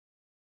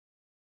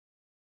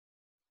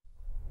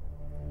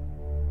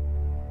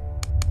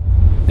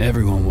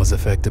Everyone was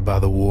affected by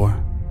the war.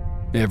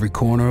 Every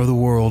corner of the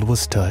world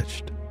was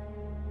touched.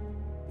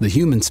 The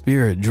human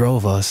spirit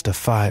drove us to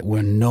fight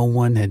where no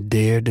one had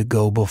dared to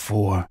go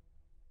before.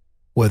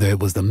 Whether it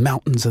was the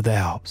mountains of the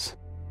Alps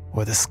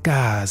or the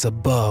skies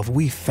above,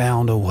 we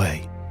found a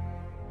way.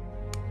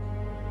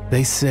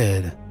 They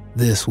said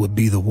this would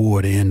be the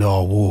war to end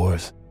all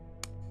wars.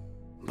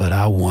 But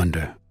I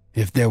wonder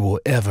if there will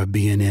ever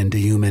be an end to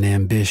human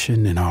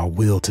ambition and our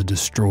will to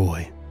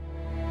destroy.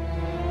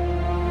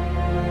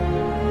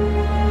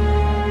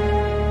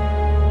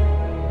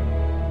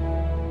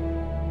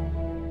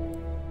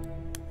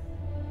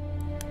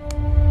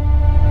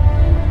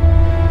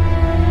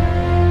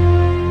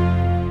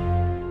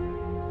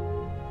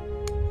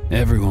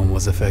 Everyone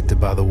was affected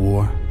by the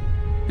war.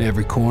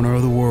 Every corner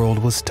of the world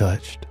was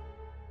touched.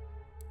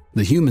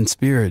 The human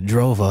spirit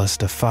drove us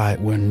to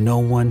fight where no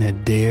one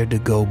had dared to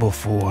go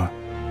before.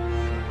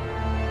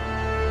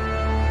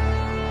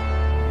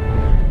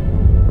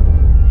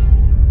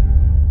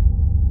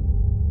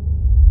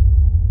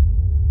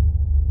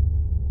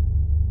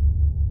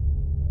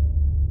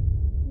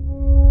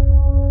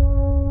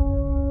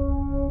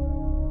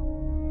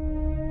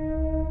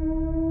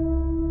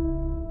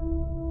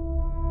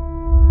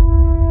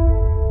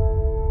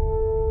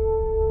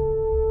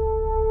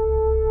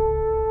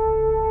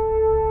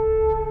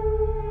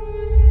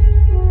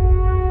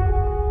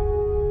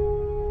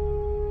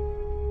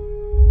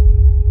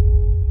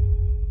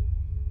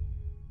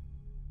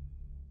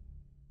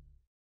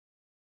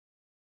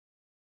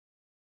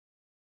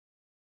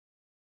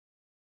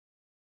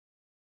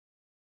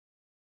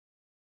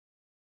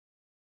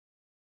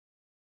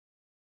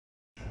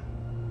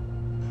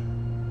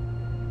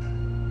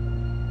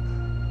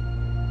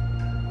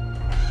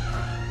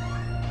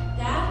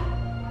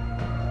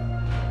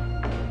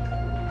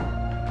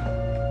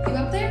 You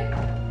up there?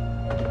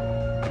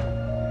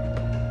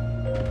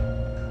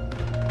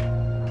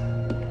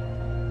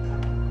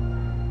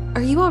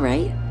 Are you all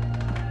right?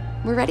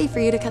 We're ready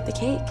for you to cut the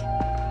cake.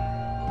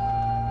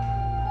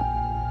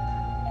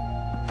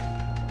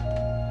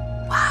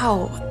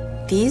 Wow,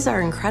 these are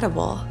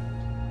incredible.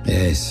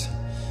 Yes,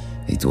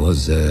 it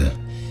was an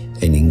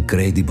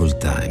incredible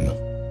time.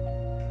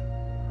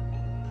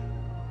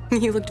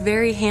 You looked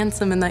very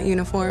handsome in that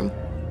uniform.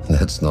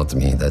 That's not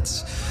me,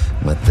 that's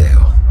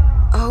Matteo.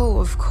 Oh,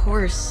 of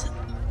course.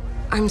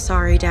 I'm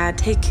sorry, Dad.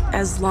 Take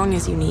as long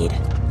as you need.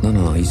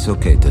 No, it's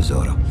okay,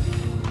 Tesoro.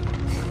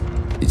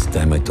 It's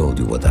time I told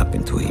you what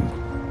happened to him.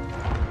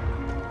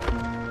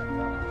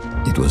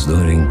 It was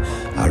during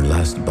our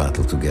last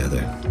battle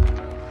together,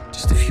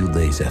 just a few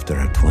days after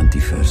our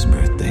 21st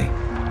birthday.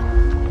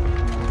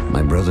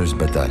 My brother's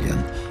battalion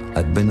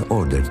had been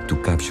ordered to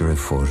capture a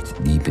fort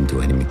deep into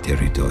enemy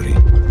territory.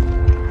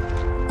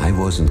 I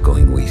wasn't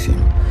going with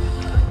him.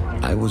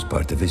 I was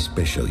part of a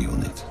special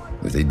unit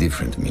with a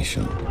different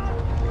mission.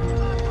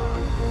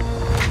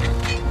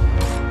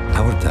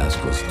 Our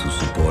task was to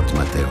support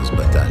Matteo's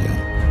battalion.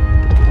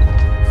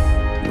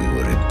 We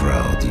were a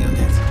proud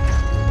unit.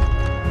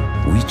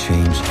 We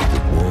changed the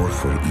war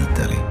for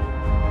Italy.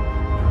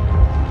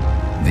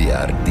 The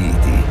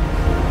Arditi.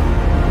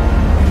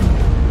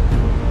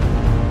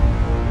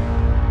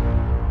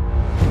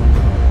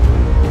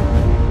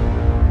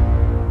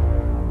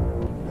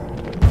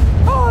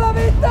 Oh, la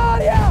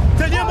vittoria!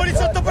 Teniamoli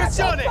sotto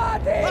pressione!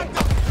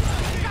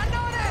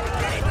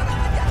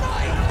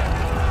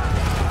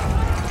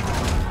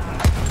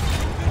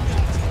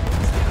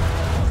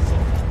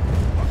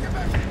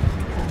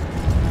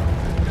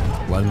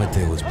 While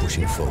Matteo was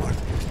pushing forward,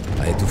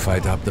 I had to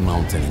fight up the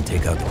mountain and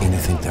take out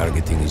anything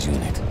targeting his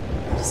unit.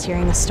 Just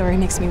hearing the story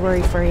makes me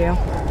worry for you.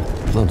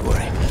 Don't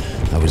worry,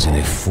 I was in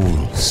a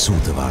full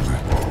suit of armor.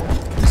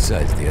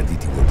 Besides, the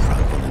Arditi were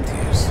proud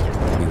volunteers.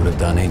 We would have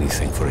done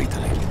anything for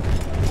Italy.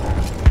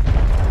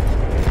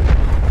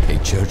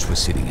 A church was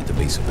sitting at the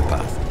base of the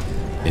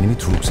path. Enemy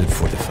troops had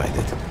fortified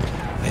it.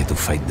 I had to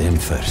fight them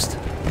first.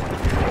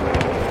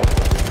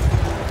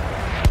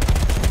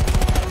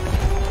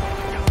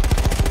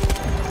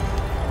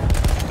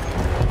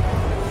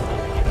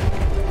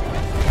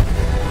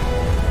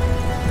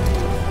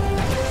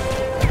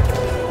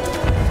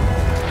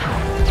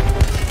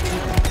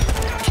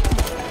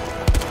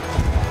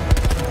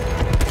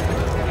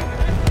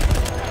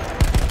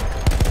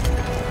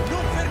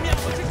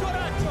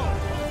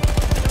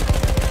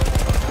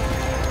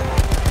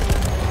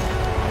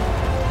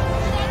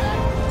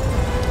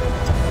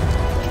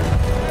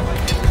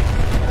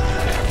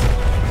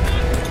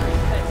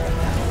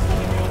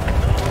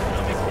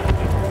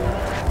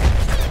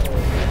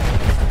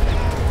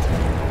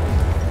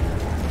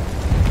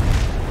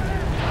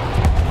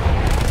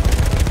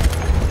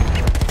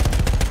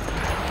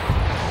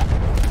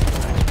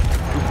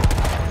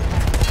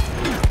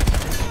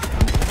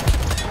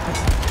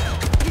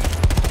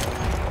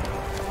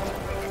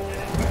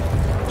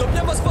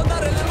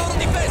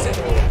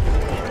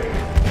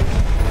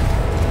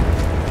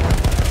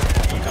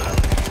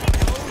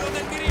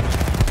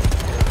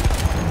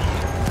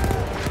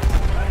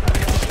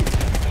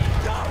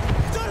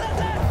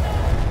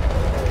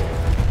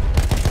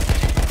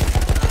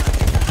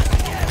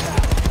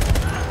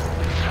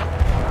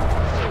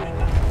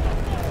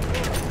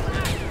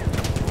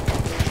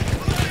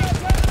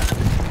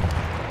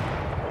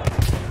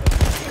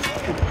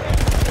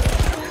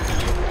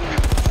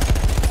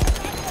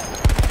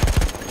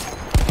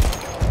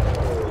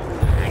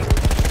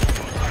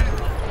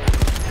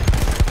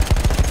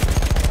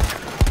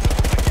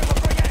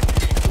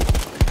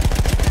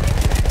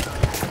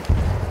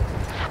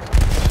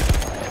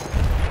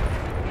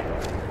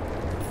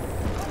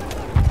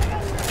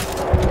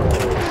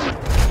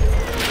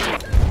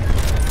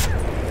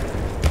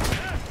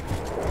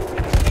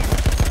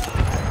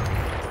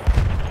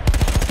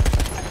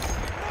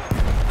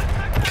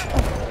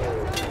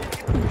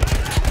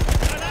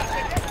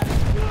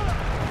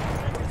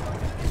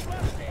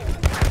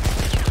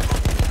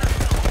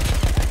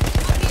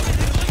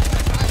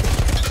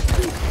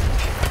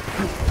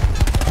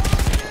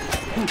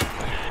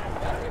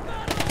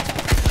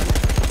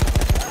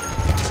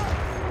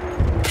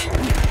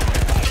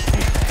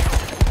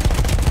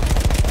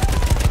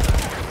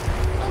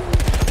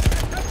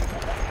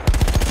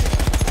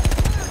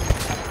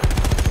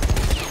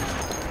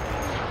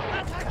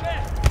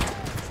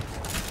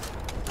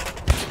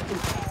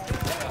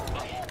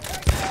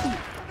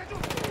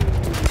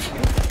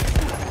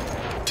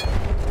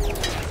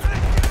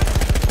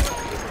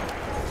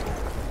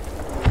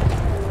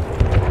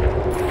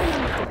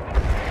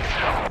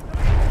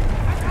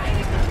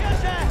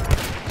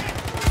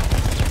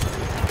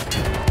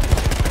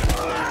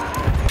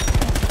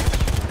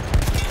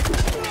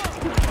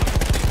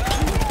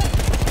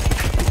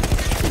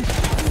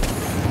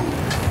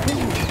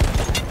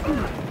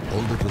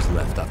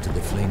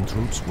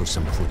 Troops were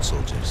some foot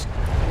soldiers.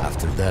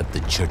 After that, the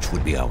church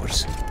would be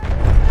ours.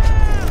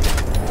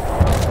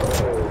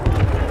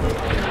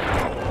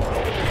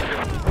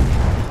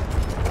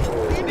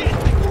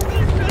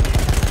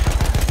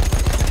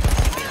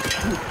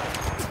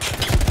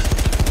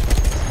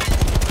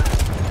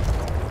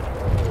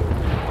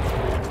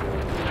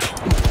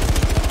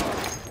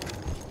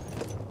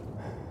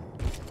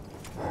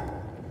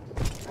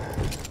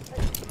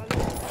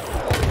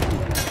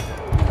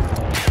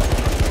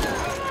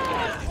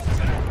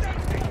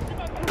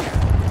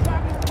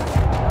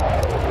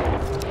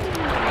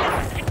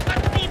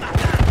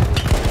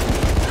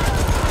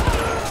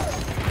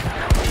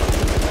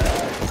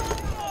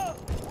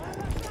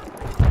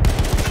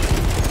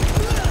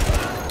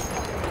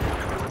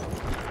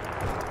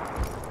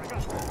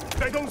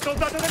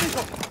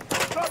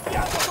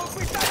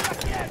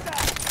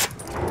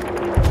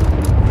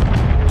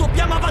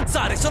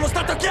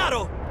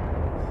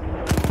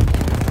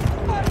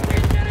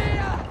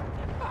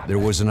 There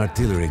was an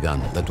artillery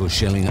gun that was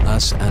shelling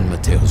us and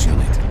Matteo's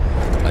unit.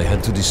 I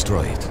had to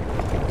destroy it.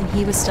 And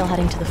he was still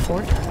heading to the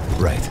fort?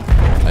 Right.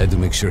 I had to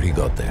make sure he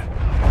got there.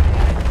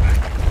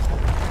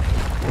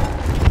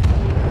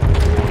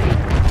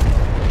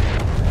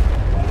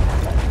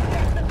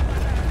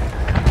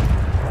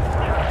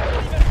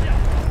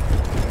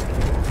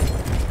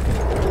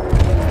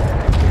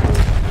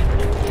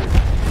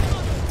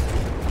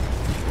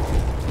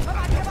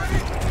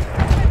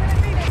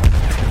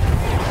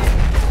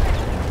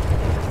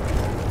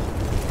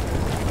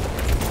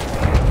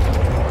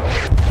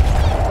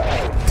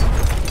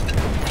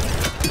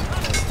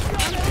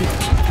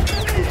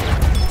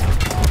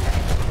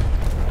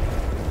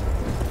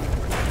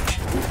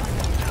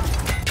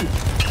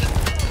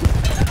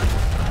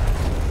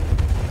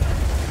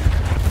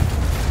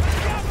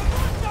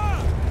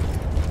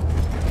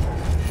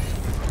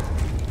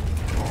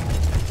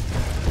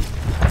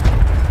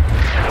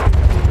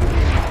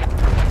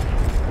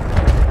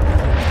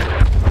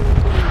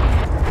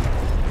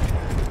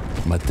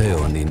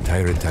 Matteo and the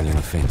entire Italian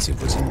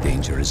offensive was in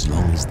danger as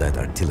long as that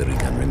artillery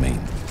gun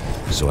remained,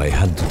 so I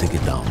had to take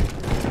it down.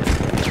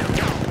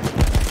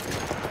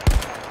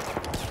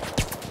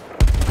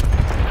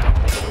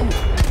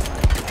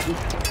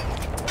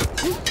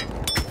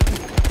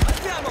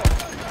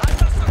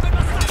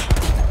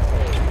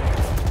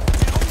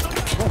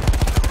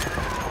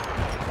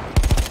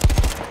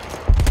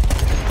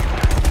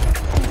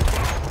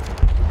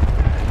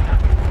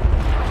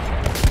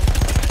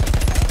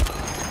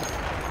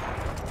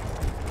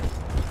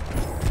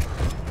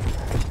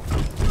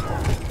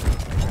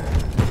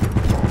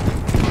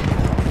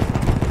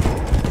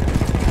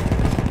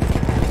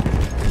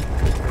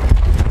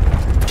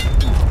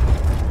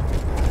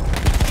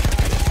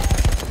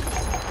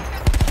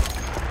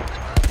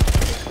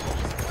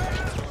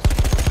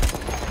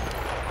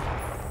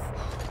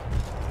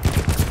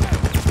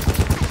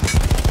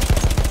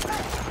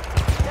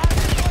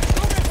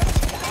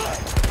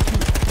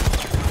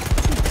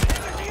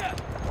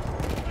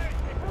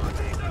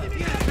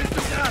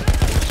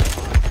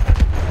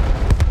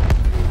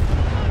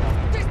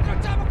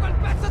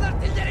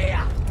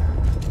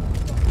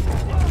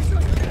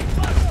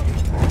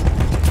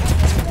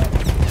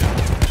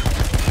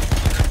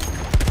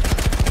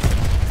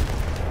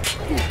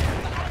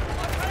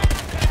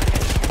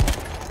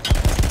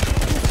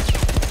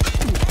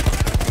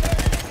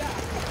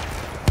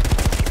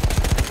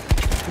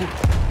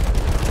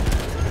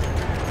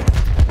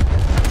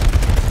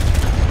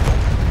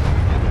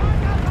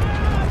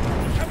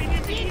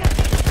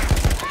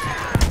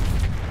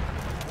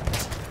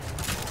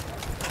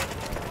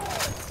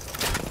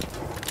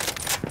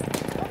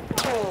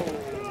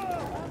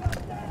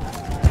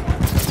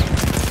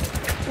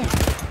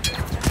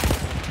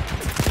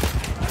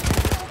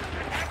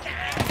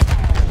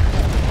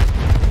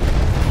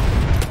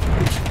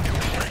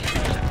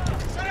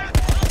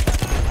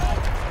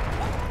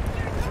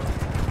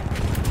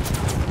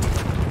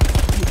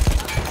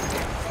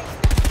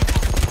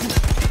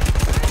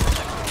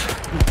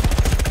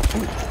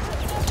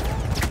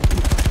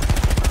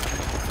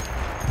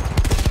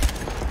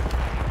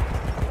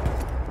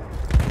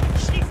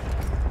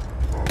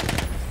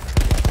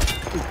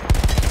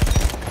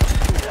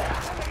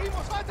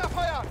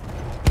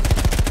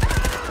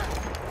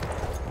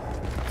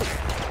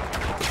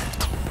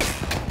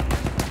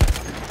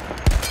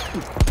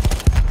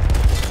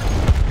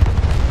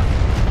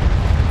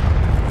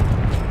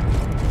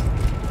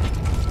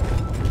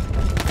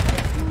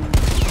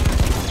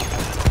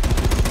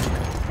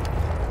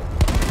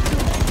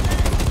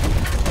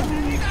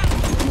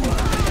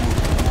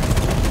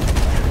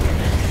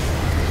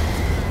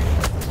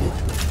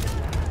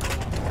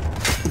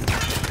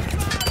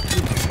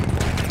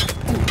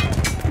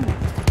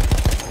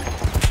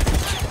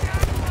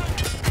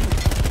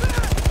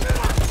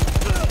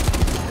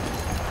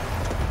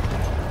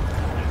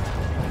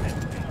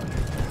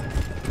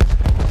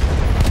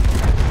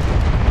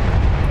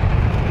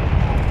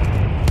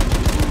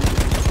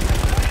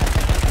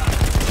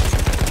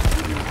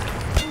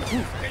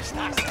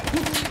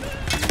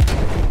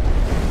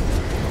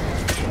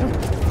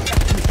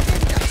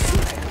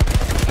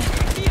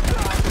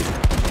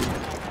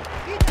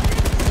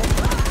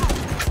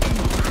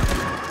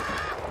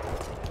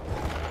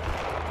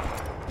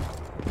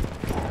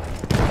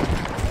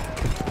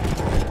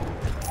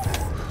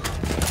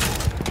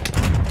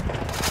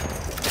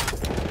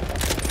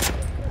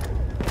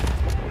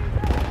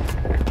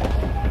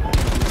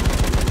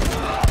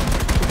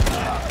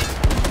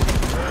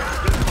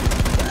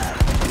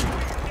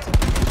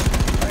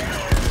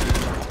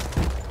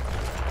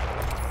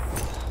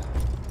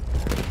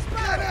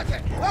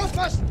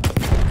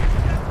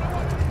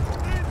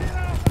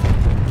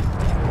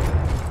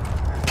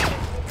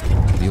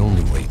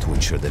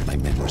 sure that my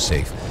men were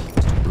safe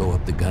was to blow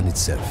up the gun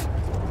itself.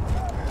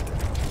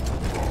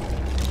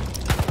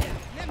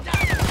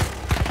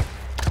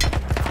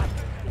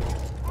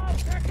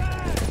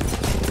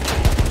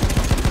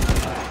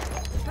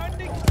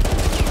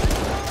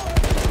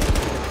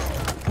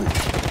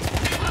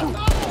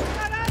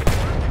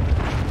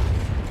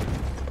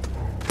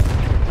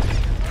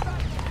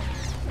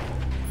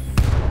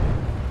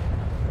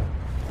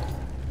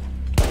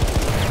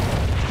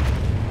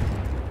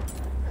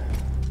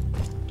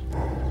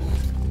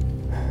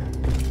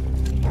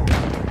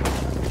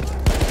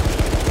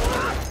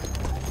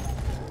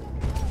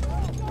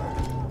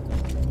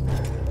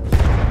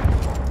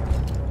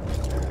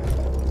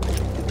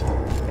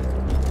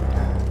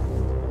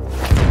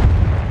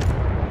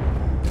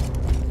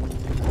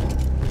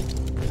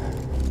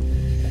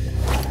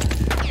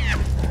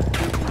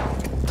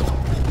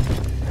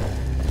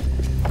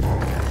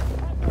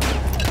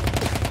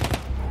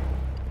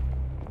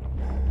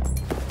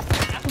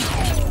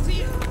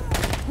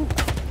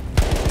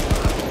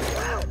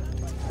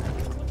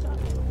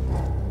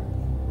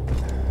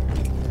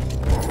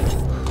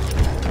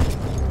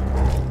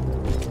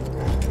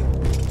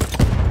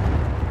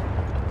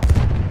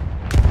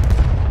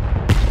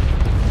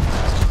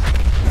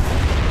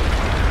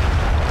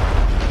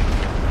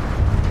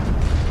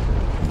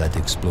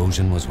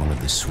 Explosion was one of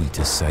the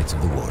sweetest sights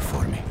of the war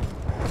for me.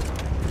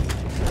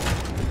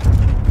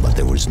 But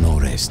there was no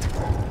rest.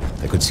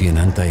 I could see an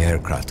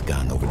anti-aircraft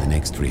gun over the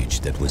next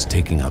ridge that was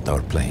taking out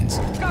our planes.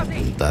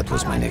 And that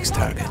was my next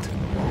target.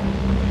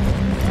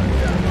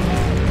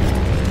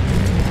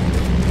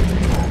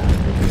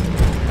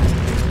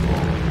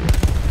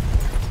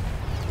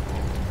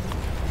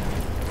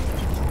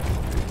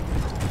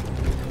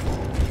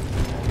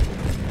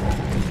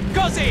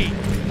 Così!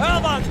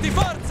 Avanti,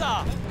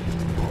 forza!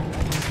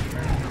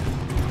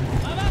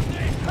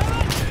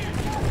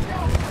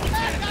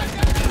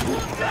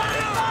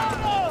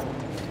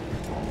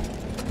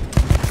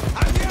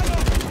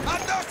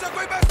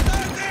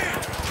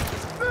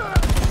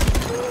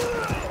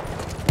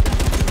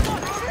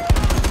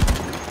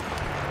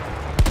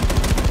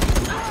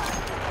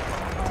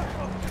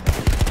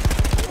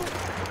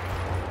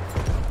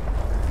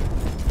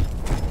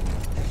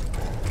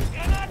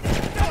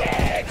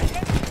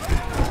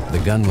 The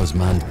gun was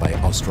manned by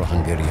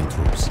Austro-Hungarian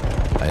troops.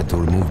 I had to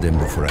remove them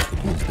before I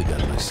could use the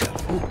gun myself.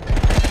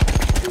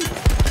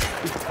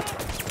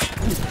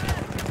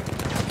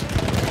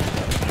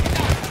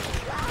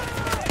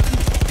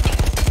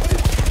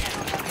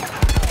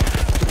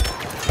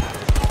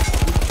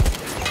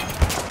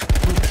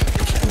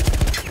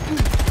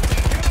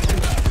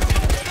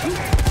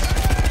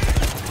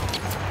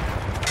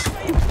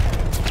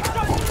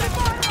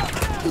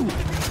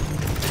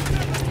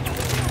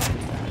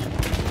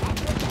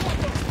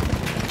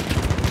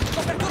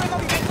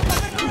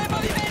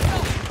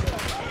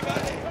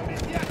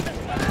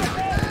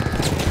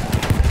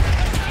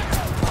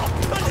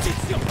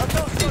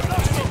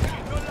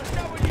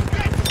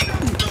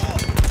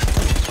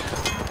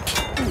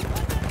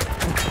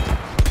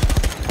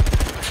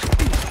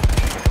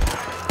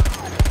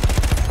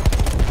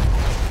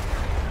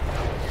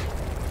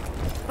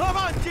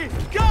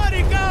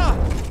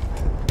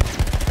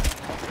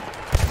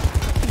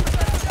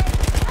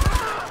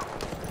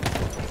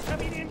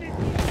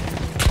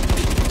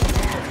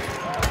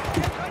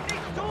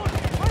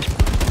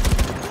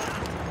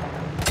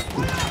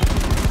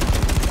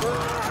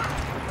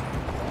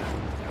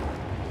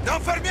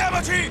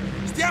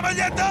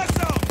 Stiamogli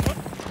addosso!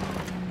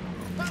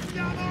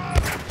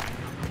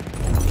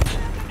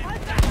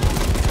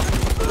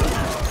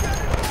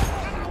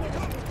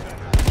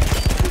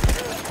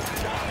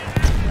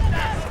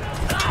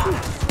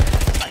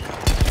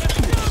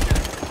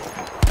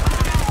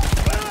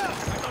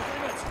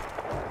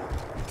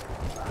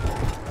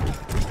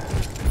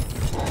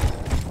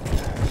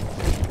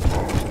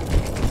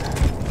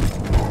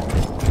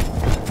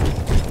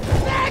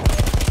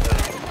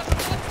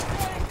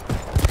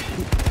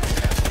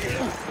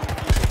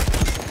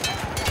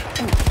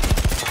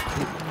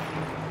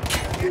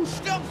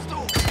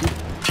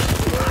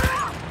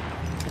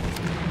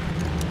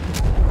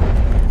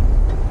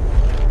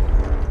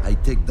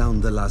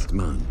 The last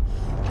man,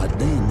 but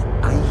then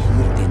I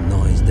hear a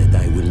noise that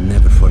I will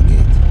never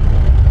forget.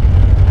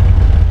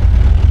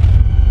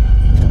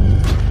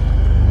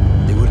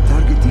 They were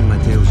targeting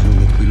Matteo's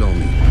unit below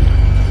me,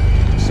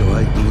 so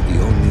I do the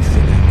only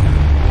thing I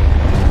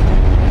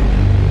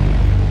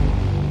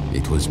can.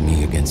 It was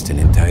me against an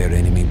entire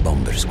enemy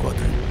bomber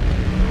squadron.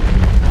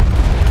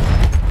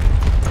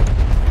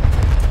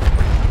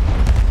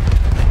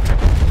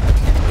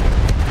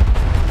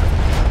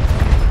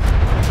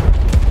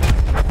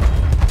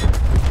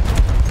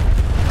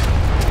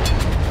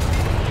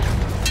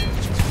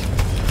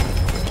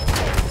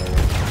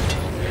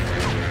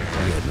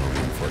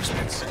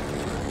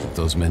 If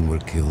those men were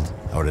killed,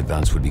 our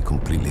advance would be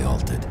completely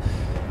halted,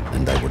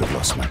 and I would have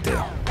lost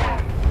Matteo.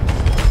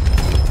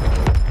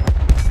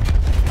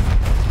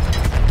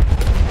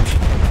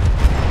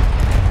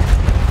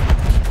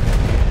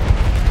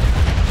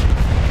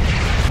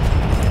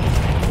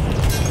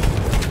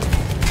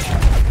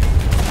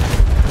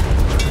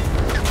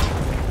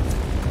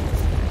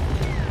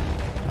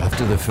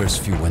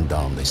 first few went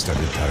down, they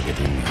started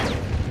targeting me.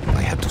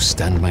 I had to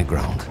stand my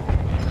ground.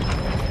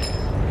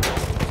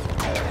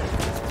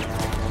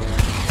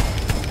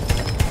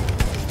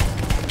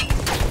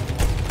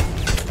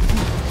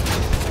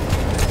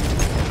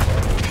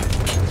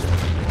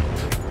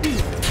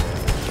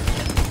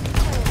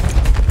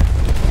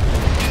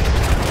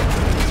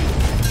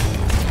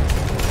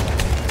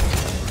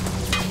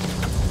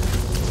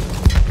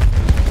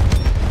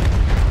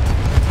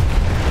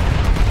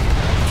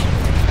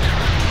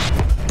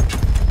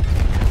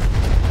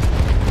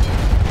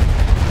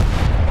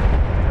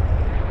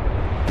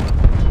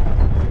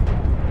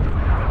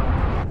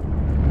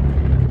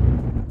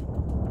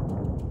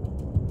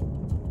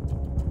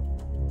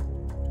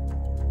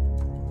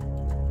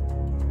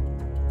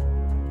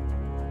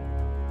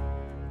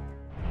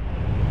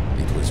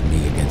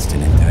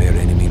 An entire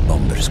enemy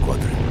bomber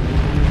squadron.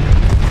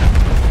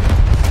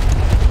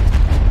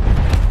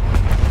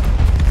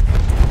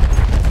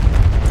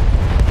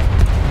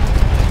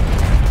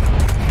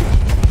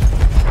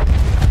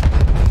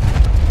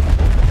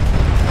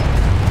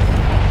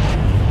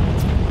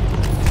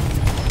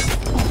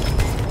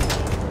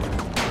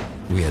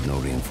 We had no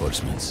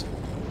reinforcements.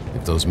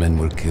 If those men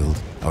were killed,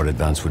 our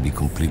advance would be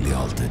completely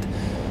halted,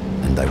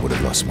 and I would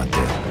have lost my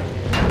tail.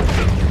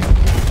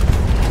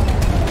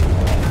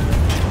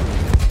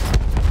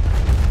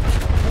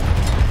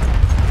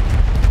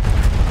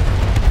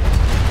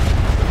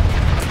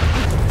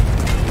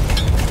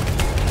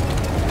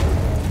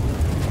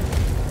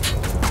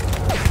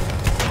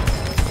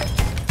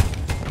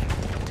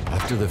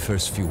 After the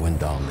first few went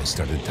down, they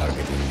started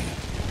targeting me.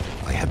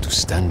 I had to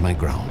stand my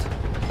ground.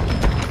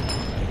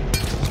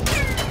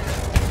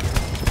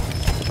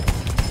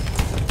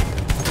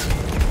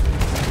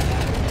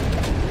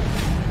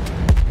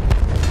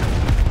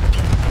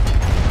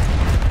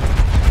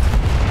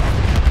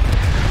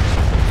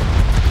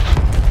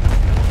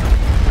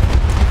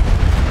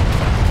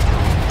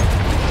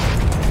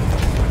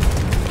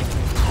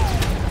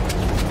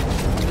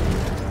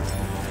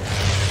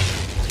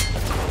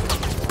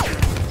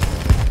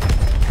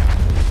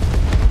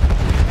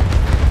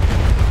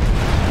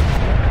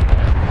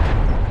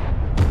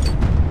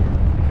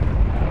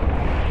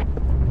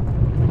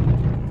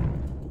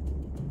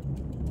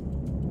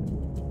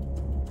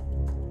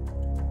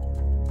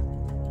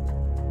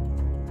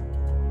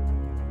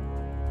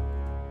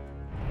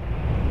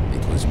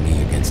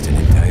 Me against an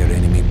entire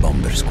enemy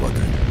bomber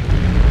squadron.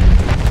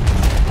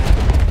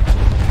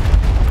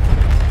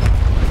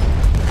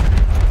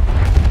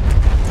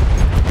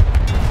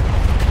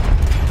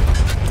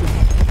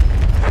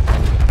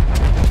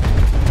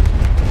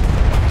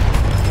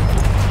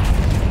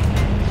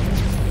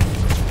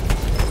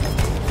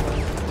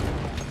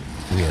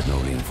 We had no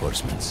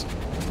reinforcements.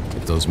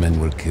 If those men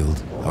were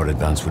killed, our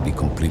advance would be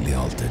completely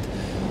halted,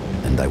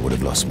 and I would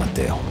have lost my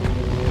tail.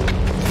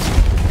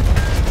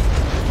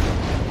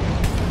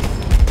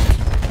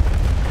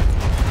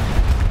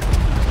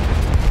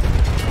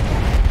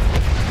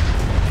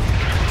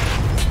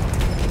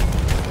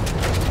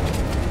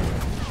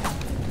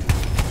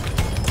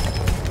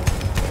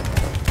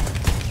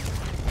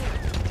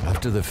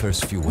 After the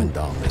first few went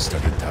down, they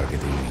started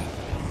targeting me.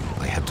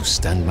 I had to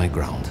stand my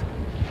ground.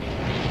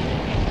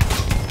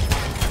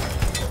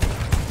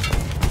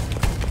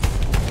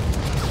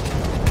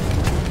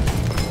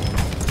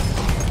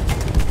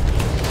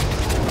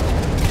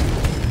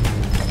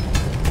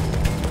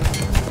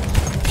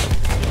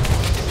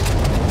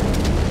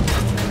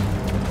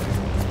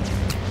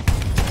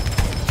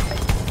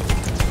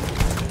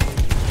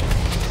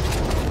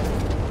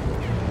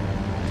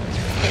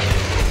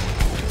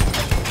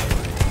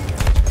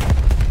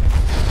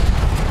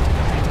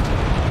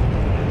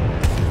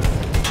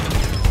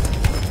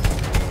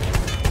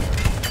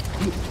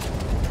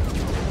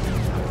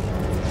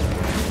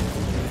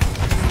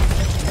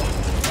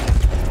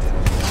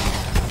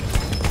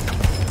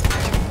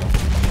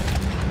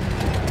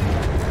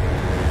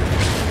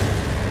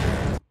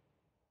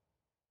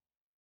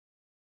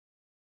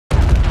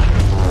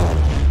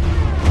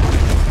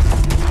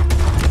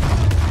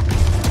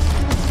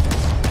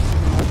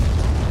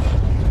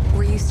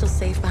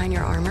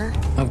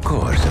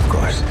 Of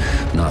course.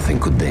 Nothing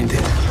could dent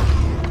it.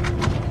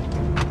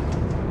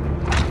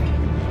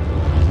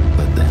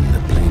 But then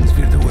the planes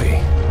veered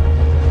away.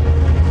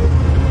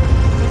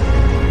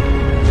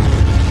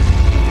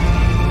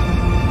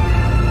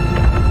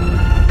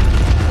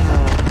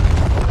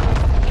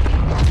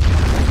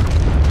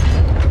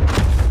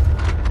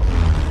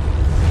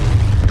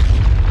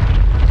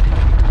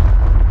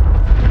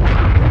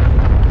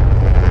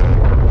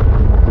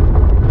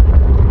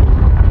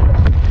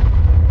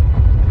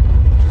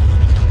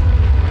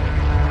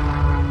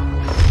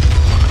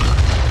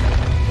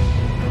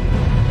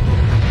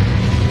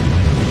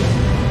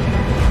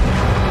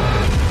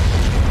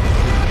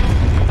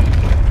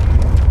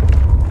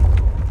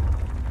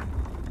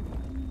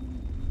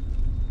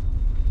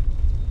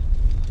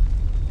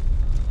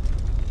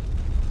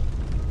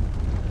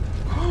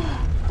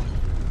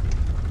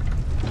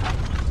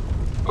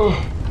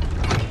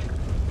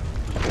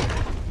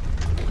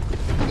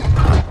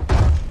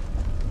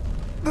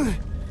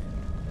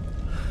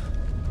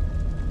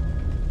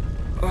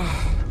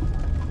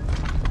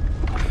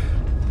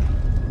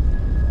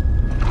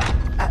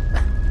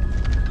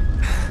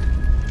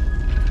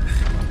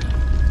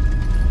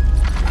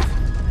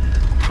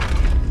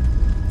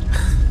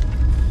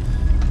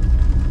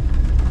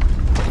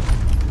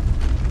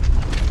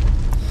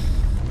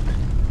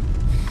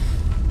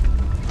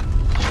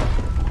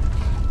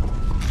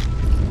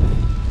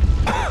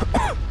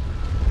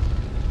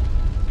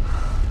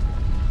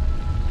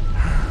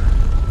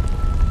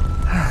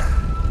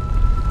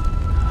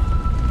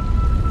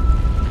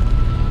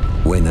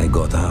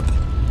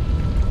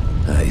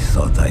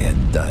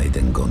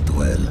 died and gone to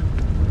hell.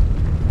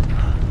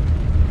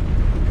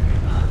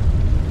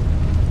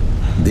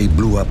 They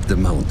blew up the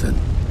mountain.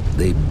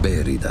 They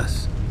buried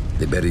us.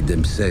 They buried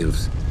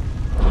themselves.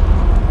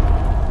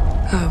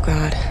 Oh,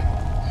 God.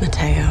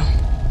 Mateo.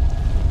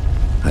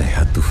 I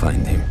had to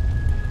find him.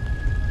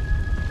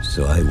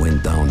 So I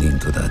went down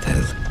into that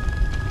hell.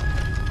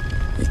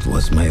 It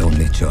was my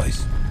only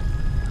choice.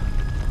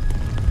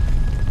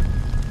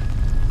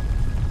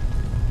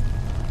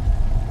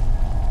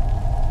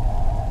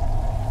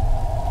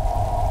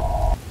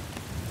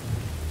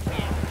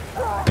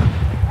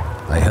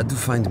 I had to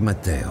find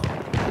Mateo.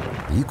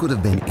 He could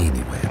have been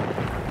anywhere.